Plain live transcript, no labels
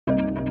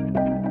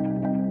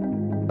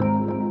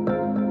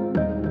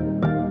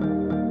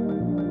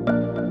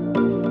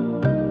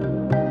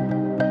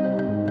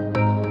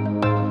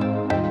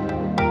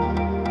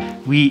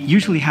We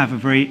usually have a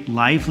very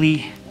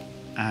lively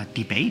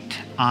debate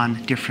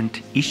on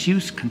different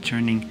issues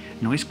concerning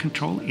noise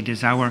control. It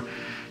is our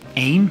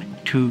aim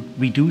to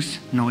reduce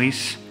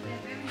noise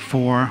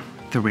for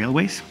the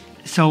railways.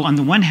 So on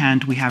the one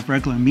hand, we have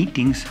regular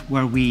meetings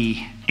where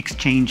we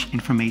exchange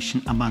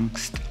information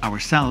amongst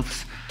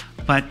ourselves,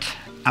 but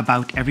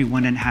about every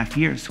 1.5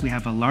 years, we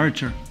have a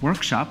larger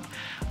workshop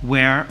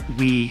where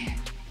we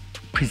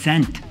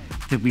present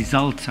the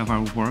results of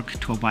our work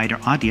to a wider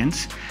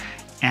audience.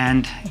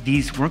 And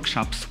these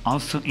workshops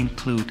also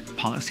include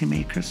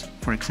policymakers,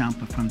 for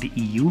example, from the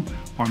EU,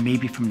 or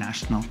maybe from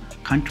national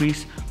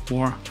countries,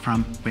 or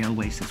from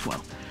railways as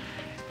well.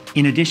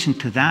 In addition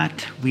to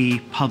that,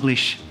 we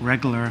publish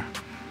regular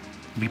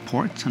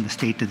reports on the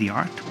state of the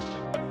art.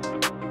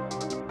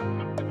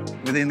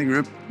 Within the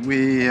group,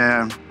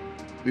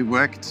 we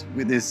worked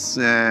with this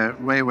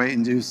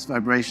railway-induced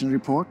vibration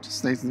report,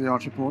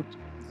 state-of-the-art report,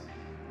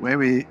 where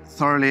we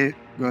thoroughly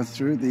go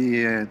through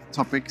the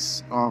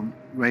topics of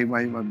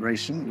railway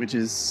vibration, which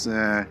is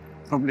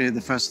probably the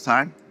first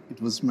time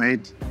it was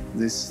made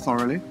this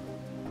thoroughly.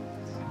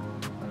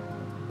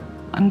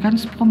 Ein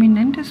ganz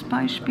prominentes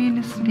Beispiel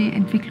ist die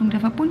Entwicklung der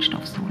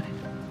Verbundstoffsohle.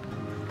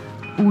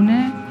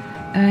 Ohne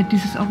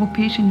dieses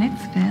europäische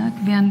Netzwerk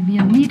wären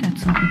wir nie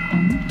dazu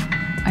gekommen,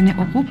 eine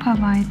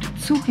europaweit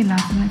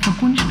zugelassene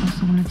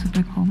Verbundstoffsohle zu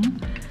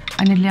bekommen,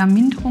 eine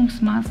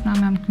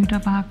Lärmminderungsmaßnahme am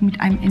Güterwagen mit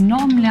einem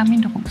enormen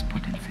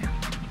Lärmminderungspotenzial.